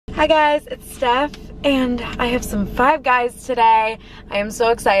Hi guys, it's Steph, and I have some Five Guys today. I am so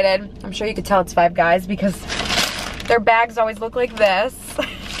excited. I'm sure you could tell it's Five Guys because their bags always look like this.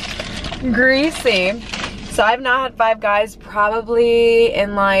 Greasy. So I've not had Five Guys probably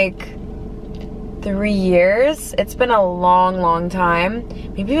in like 3 years. It's been a long time.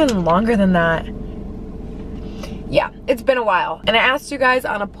 Maybe even longer than that. Yeah, it's been a while. And I asked you guys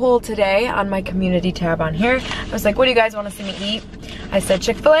on a poll today on my community tab on here. I was like, what do you guys want to see me eat? I said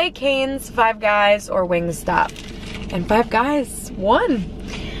Chick-fil-A, Cane's, Five Guys, or Wingstop. And Five Guys won.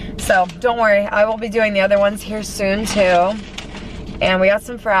 So don't worry, I will be doing the other ones here soon too. And we got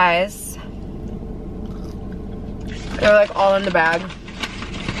some fries. They're like all in the bag.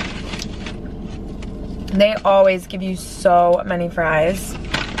 They always give you so many fries.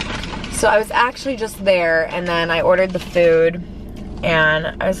 So I was actually just there, and then I ordered the food,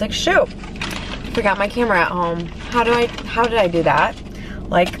 and I was like, shoot, I forgot my camera at home. How did I do that?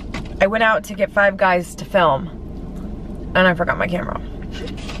 Like, I went out to get Five Guys to film, and I forgot my camera.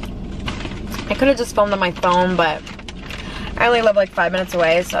 I could have just filmed on my phone, but I only live like 5 minutes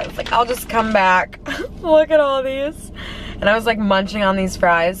away, so I was like, I'll just come back. Look at all these. And I was like munching on these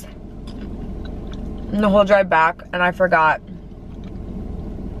fries the whole drive back, and I forgot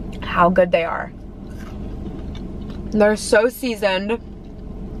how good they are. They're so seasoned.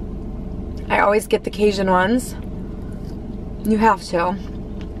 I always get the Cajun ones. You have to.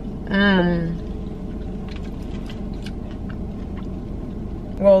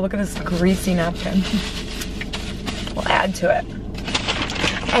 Whoa, look at this greasy napkin. We'll add to it.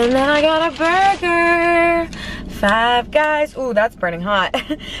 And then I got a burger. Five Guys. Ooh, that's burning hot.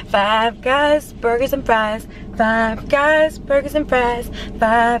 Five Guys, burgers and fries. Five Guys, burgers and fries.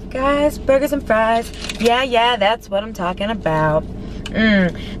 Five Guys, burgers and fries. Yeah, that's what I'm talking about.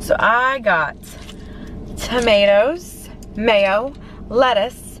 So I got tomatoes, mayo,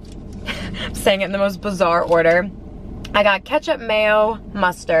 lettuce. I'm saying it in the most bizarre order. I got ketchup, mayo,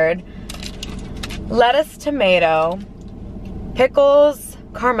 mustard, lettuce, tomato, pickles,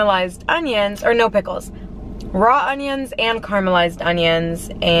 caramelized onions, or no pickles. Raw onions and caramelized onions,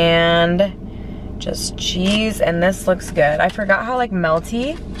 and just cheese, and this looks good. I forgot how like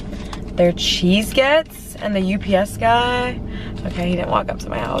melty their cheese gets, and the UPS guy, okay, he didn't walk up to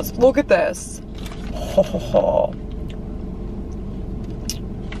my house. Look at this. Oh.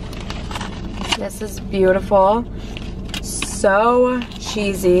 This is beautiful. So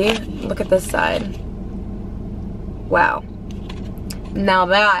cheesy. Look at this side. Wow. Now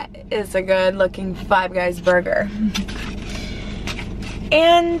that is a good looking Five Guys burger.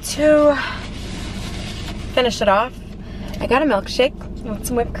 And to finish it off, I got a milkshake with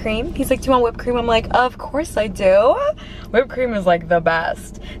some whipped cream. He's like, do you want whipped cream? I'm like, of course I do. Whipped cream is like the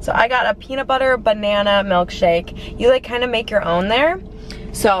best. So I got a peanut butter banana milkshake. You like kind of make your own there.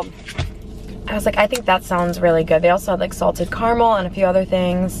 So I was like, I think that sounds really good. They also had like salted caramel and a few other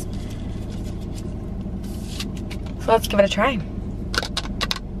things. So let's give it a try.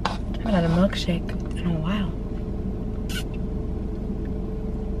 I haven't had a milkshake in a while.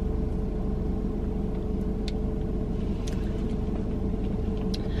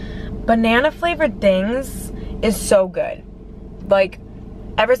 Banana flavored things is so good. Like,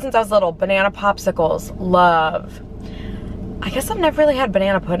 ever since I was little, banana popsicles, love. I guess I've never really had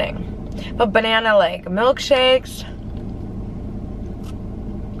banana pudding. But banana like milkshakes.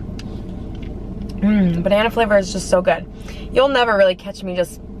 Banana flavor is just so good. You'll never really catch me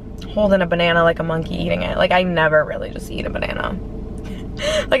just holding a banana like a monkey eating it. Like, I never really just eat a banana.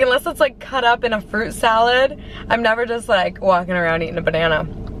 Like, unless it's like cut up in a fruit salad, I'm never just like walking around eating a banana.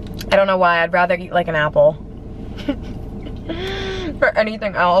 I don't know why. I'd rather eat like an apple for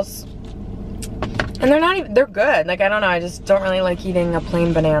anything else. And they're not even, they're good. Like, I don't know, I just don't really like eating a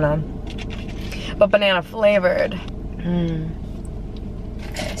plain banana. But banana flavored,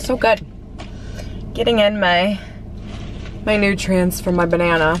 so good. Getting in my nutrients from my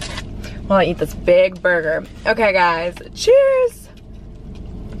banana while I eat this big burger. Okay guys, cheers!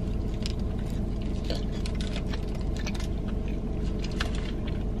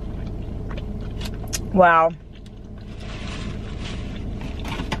 Wow.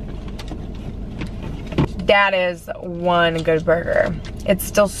 That is one good burger. It's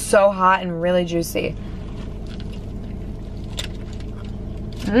still so hot and really juicy.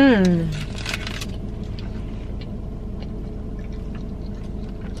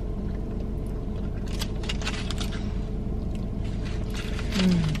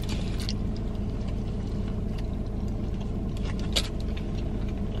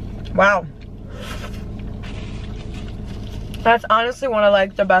 Wow. That's honestly one of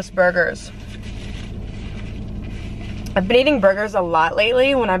like the best burgers. I've been eating burgers a lot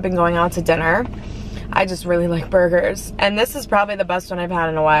lately when I've been going out to dinner. I just really like burgers. And this is probably the best one I've had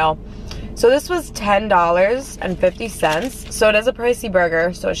in a while. So this was $10.50. So it is a pricey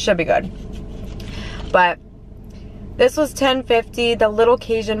burger, so it should be good. But this was $10.50. The little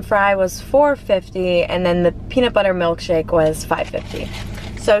Cajun fry was $4.50. And then the peanut butter milkshake was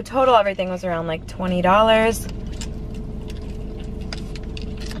 $5.50. So total everything was around like $20.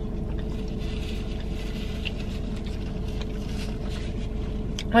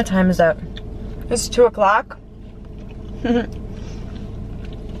 What time is it? It's 2 o'clock.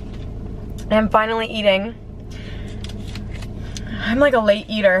 I'm finally eating. I'm like a late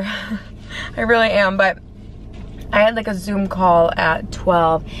eater. I really am, but I had like a Zoom call at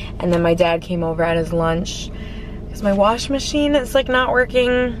 12 and then my dad came over at his lunch because my wash machine is like not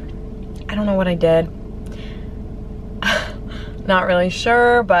working. I don't know what I did. Not really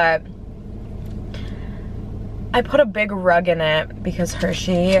sure, but I put a big rug in it because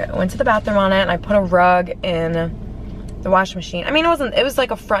Hershey went to the bathroom on it and I put a rug in the wash machine. I mean, it was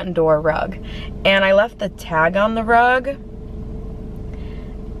like a front door rug. And I left the tag on the rug.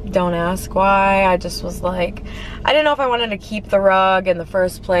 Don't ask why. I just was like, I didn't know if I wanted to keep the rug in the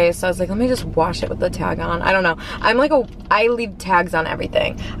first place. So I was like, let me just wash it with the tag on. I don't know. I leave tags on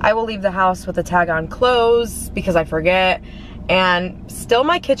everything. I will leave the house with the tag on clothes because I forget. And still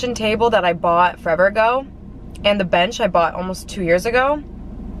my kitchen table that I bought forever ago, and the bench I bought almost 2 years ago,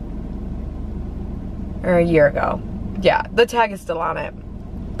 or a year ago. Yeah, the tag is still on it.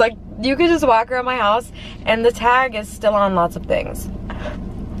 Like, you could just walk around my house and the tag is still on lots of things.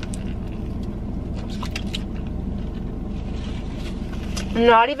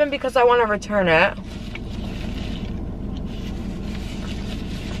 Not even because I want to return it.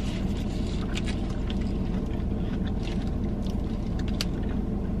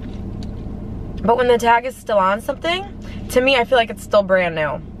 But when the tag is still on something, to me, I feel like it's still brand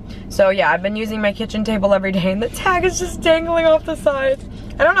new. So yeah, I've been using my kitchen table every day and the tag is just dangling off the side.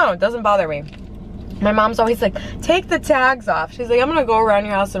 I don't know, it doesn't bother me. My mom's always like, take the tags off. She's like, I'm gonna go around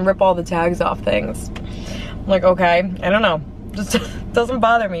your house and rip all the tags off things. I'm like, okay, I don't know. Just doesn't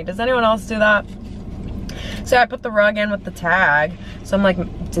bother me. Does anyone else do that? So I put the rug in with the tag. So I'm like,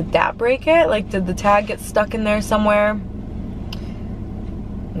 did that break it? Like, did the tag get stuck in there somewhere?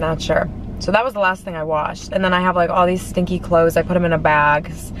 Not sure. So that was the last thing I washed. And then I have like all these stinky clothes. I put them in a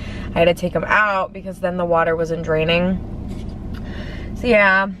bag. I had to take them out because then the water wasn't draining. So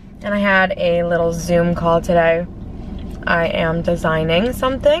yeah, and I had a little Zoom call today. I am designing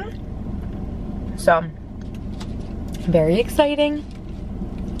something. So, very exciting.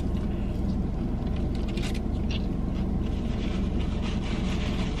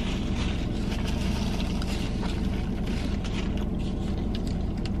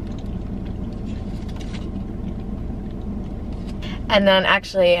 And then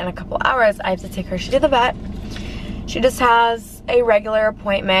actually in a couple hours, I have to take her to the vet. She just has a regular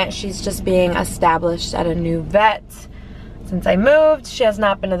appointment. She's just being established at a new vet. Since I moved, she has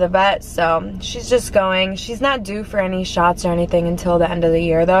not been to the vet, so she's just going. She's not due for any shots or anything until the end of the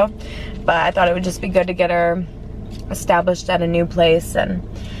year though. But I thought it would just be good to get her established at a new place and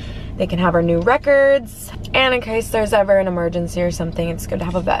they can have her new records. And in case there's ever an emergency or something, it's good to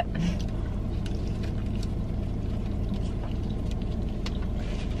have a vet.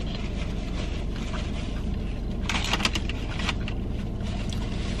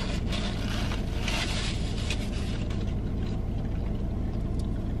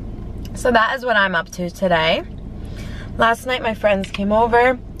 So that is what I'm up to today. Last night my friends came over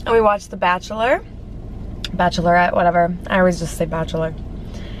and we watched The Bachelor. Bachelorette, whatever. I always just say Bachelor.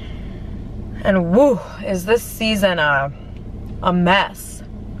 And woo, is this season a mess.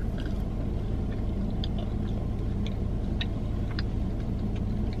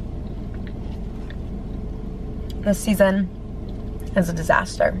 This season is a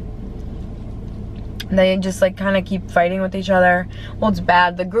disaster. They just like kind of keep fighting with each other. Well, it's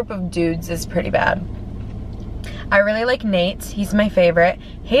bad. The group of dudes is pretty bad. I really like Nate. He's my favorite.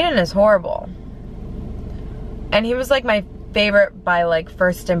 Hayden is horrible. And he was like my favorite by like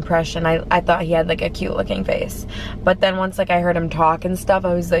first impression. I thought he had like a cute looking face. But then once like I heard him talk and stuff,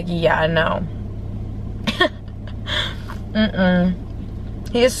 I was like, yeah, no.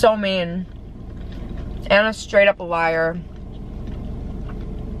 He is so mean. And a straight up liar.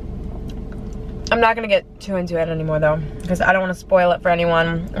 I'm not gonna get too into it anymore though, because I don't want to spoil it for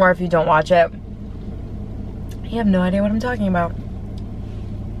anyone, or if you don't watch it, you have no idea what I'm talking about.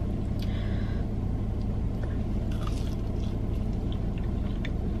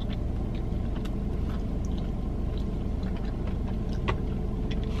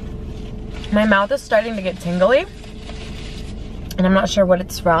 My mouth is starting to get tingly, and I'm not sure what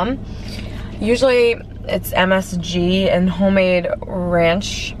it's from. Usually it's MSG and homemade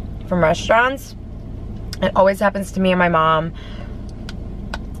ranch from restaurants. It always happens to me and my mom.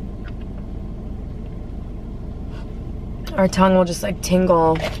 Our tongue will just like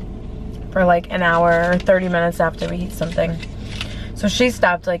tingle for like an hour or 30 minutes after we eat something. So she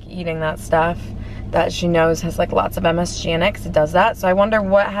stopped like eating that stuff that she knows has like lots of MSG in it, because it does that. So I wonder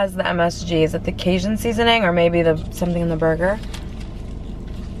what has the MSG. Is it the Cajun seasoning or maybe the something in the burger?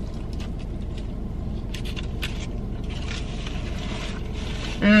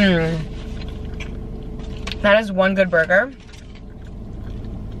 That is one good burger.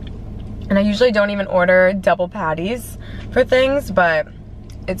 And I usually don't even order double patties for things, but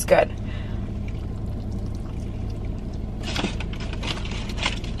it's good.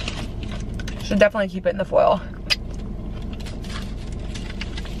 Should definitely keep it in the foil.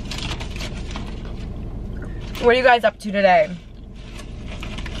 What are you guys up to today?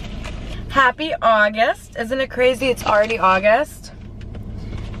 Happy August. Isn't it crazy? It's already August.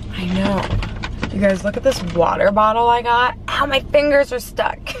 I know. You guys, look at this water bottle I got. Ow, my fingers are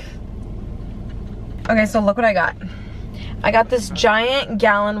stuck. Okay, so look what I got. I got this giant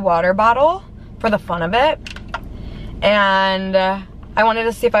gallon water bottle for the fun of it. And I wanted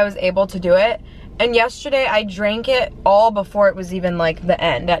to see if I was able to do it. And yesterday I drank it all before it was even like the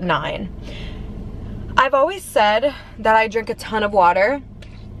end at 9. I've always said that I drink a ton of water.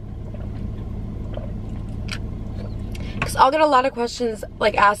 Because I'll get a lot of questions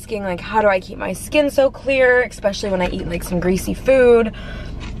like asking like, how do I keep my skin so clear? Especially when I eat like some greasy food.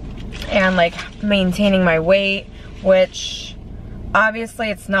 And like maintaining my weight, which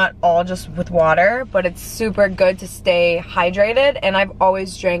obviously it's not all just with water, but it's super good to stay hydrated, and I've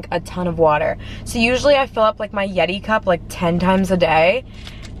always drank a ton of water. So usually I fill up like my Yeti cup like 10 times a day,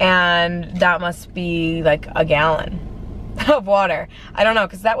 and that must be like a gallon of water. I don't know,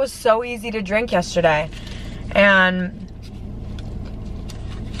 because that was so easy to drink yesterday. And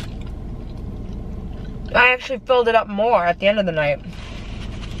I actually filled it up more at the end of the night.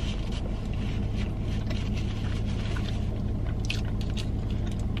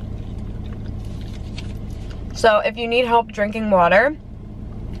 So if you need help drinking water,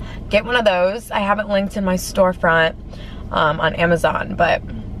 get one of those. I have it linked in my storefront on Amazon, but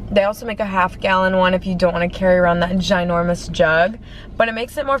they also make a half-gallon one if you don't want to carry around that ginormous jug. But it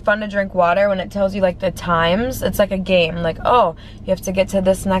makes it more fun to drink water when it tells you like the times. It's like a game, like, oh, you have to get to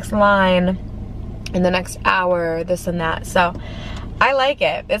this next line in the next hour, this and that. So I like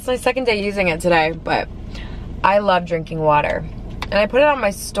it. It's my second day using it today, but I love drinking water. And I put it on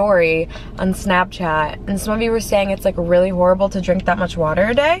my story on Snapchat, and some of you were saying it's like really horrible to drink that much water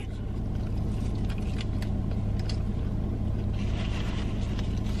a day.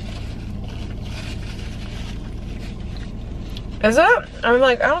 Is it? I'm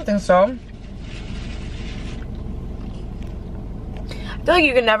like, I don't think so. I feel like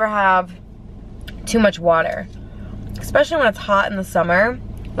you can never have too much water, especially when it's hot in the summer.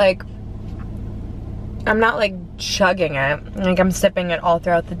 Like, I'm not like chugging it, like I'm sipping it all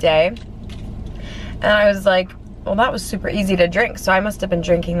throughout the day. And I was like, well, that was super easy to drink, so I must have been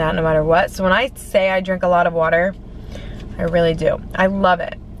drinking that no matter what. So when I say I drink a lot of water, I really do. I love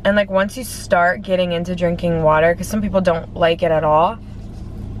it. And like once you start getting into drinking water, because some people don't like it at all,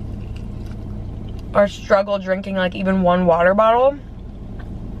 or struggle drinking like even one water bottle,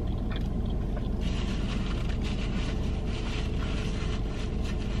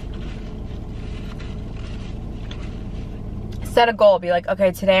 set a goal. Be like,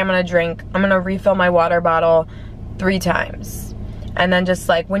 okay, today I'm gonna refill my water bottle 3 times. And then just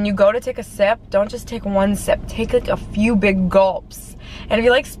like when you go to take a sip, don't just take one sip, take like a few big gulps. And if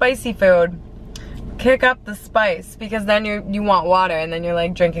you like spicy food, kick up the spice, because then you want water, and then you're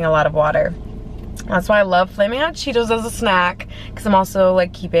like drinking a lot of water. That's why I love Flaming Hot Cheetos as a snack, because I'm also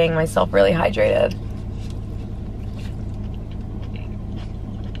like keeping myself really hydrated.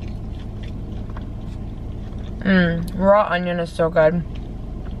 Raw onion is so good.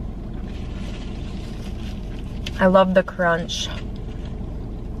 I love the crunch.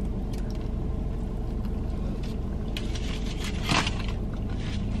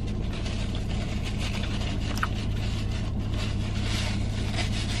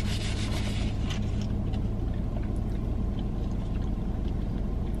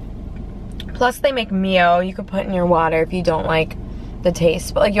 Plus they make Mio you could put in your water if you don't like the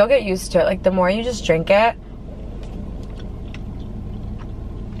taste, but like you'll get used to it. Like the more you just drink it,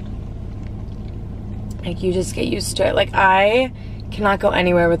 like you just get used to it. Like I cannot go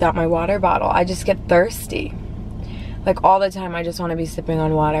anywhere without my water bottle. I just get thirsty. Like all the time I just want to be sipping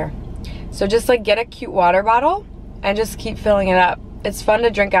on water. So just like get a cute water bottle and just keep filling it up. It's fun to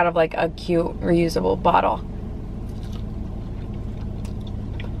drink out of like a cute reusable bottle.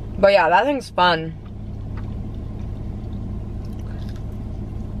 But yeah, that thing's fun.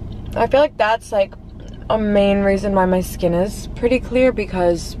 I feel like that's like a main reason why my skin is pretty clear,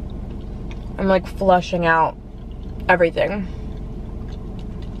 because I'm like flushing out everything.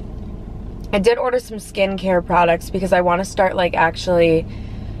 I did order some skincare products because I want to start like actually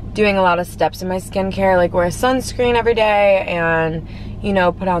doing a lot of steps in my skincare, like wear sunscreen every day and, you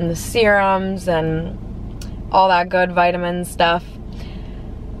know, put on the serums and all that good vitamin stuff.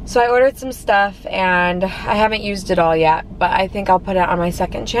 So I ordered some stuff and I haven't used it all yet, but I think I'll put it on my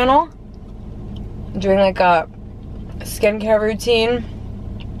second channel. I'm doing like a skincare routine.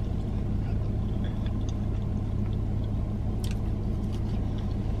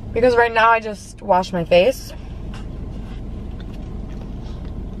 Because right now I just wash my face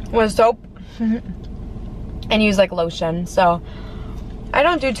with soap and use like lotion, so I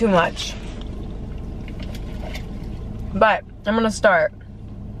don't do too much. But I'm gonna start,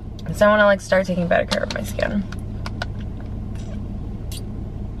 because I want to like start taking better care of my skin.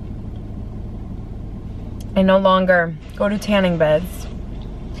 I no longer go to tanning beds.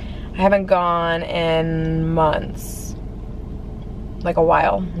 I haven't gone in months, like a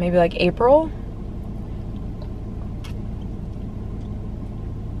while, maybe like April.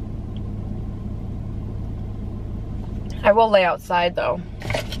 I will lay outside though,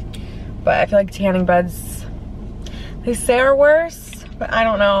 but I feel like tanning beds, they say are worse, but I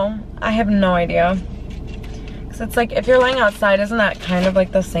don't know. I have no idea. Because it's like, if you're laying outside, isn't that kind of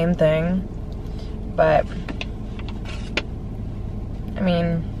like the same thing? But, I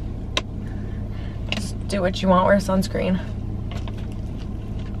mean, just do what you want, wear sunscreen.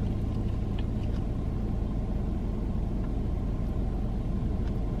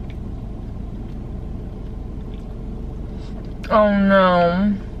 Oh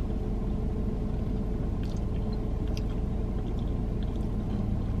no.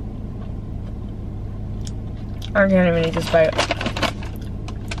 I can't even eat this bite.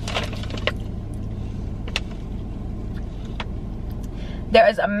 There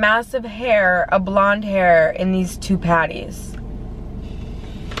is a massive hair, a blonde hair, in these two patties.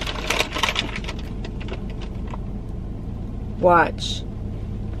 Watch.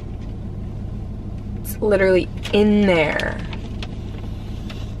 It's literally in there.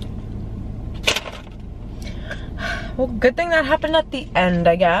 Well, good thing that happened at the end,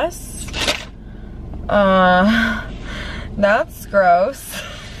 I guess. That's gross.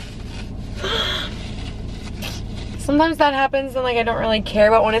 Sometimes that happens and like I don't really care,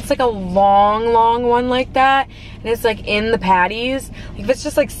 but when it's like a long one like that and it's like in the patties, like if it's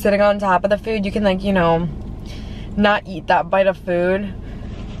just like sitting on top of the food, you can like, you know, not eat that bite of food.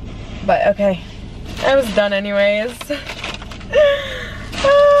 But okay, I was done anyways.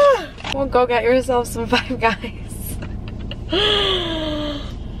 Well, go get yourself some Five Guys.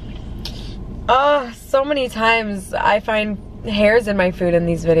 Oh, so many times I find hairs in my food in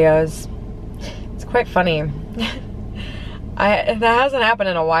these videos. It's quite funny. That hasn't happened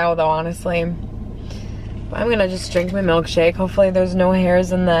in a while though, honestly. But I'm gonna just drink my milkshake. Hopefully there's no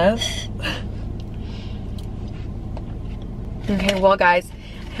hairs in this. Okay, well guys,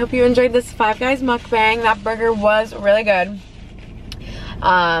 I hope you enjoyed this Five Guys mukbang. That burger was really good.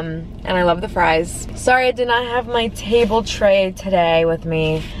 And I love the fries. Sorry I did not have my table tray today with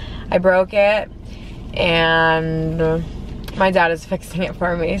me. I broke it and my dad is fixing it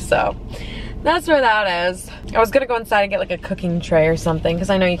for me, so that's where that is. I was gonna go inside and get like a cooking tray or something, because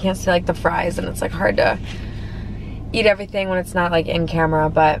I know you can't see like the fries and it's like hard to eat everything when it's not like in camera,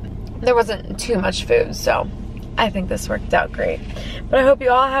 but there wasn't too much food, so I think this worked out great. But I hope you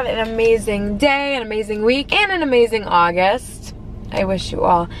all have an amazing day, an amazing week, and an amazing August. I wish you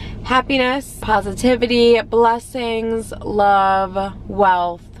all happiness, positivity, blessings, love,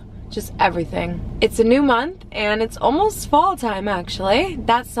 wealth, just everything. It's a new month and it's almost fall time actually.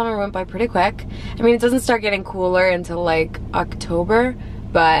 That summer went by pretty quick. I mean, it doesn't start getting cooler until like October,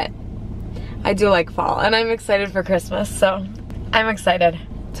 but I do like fall and I'm excited for Christmas, so I'm excited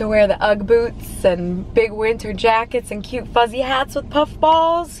to wear the Ugg boots and big winter jackets and cute fuzzy hats with puff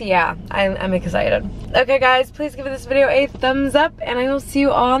balls. Yeah, I'm excited. Okay guys, please give this video a thumbs up and I will see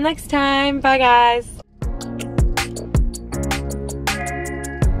you all next time. Bye guys.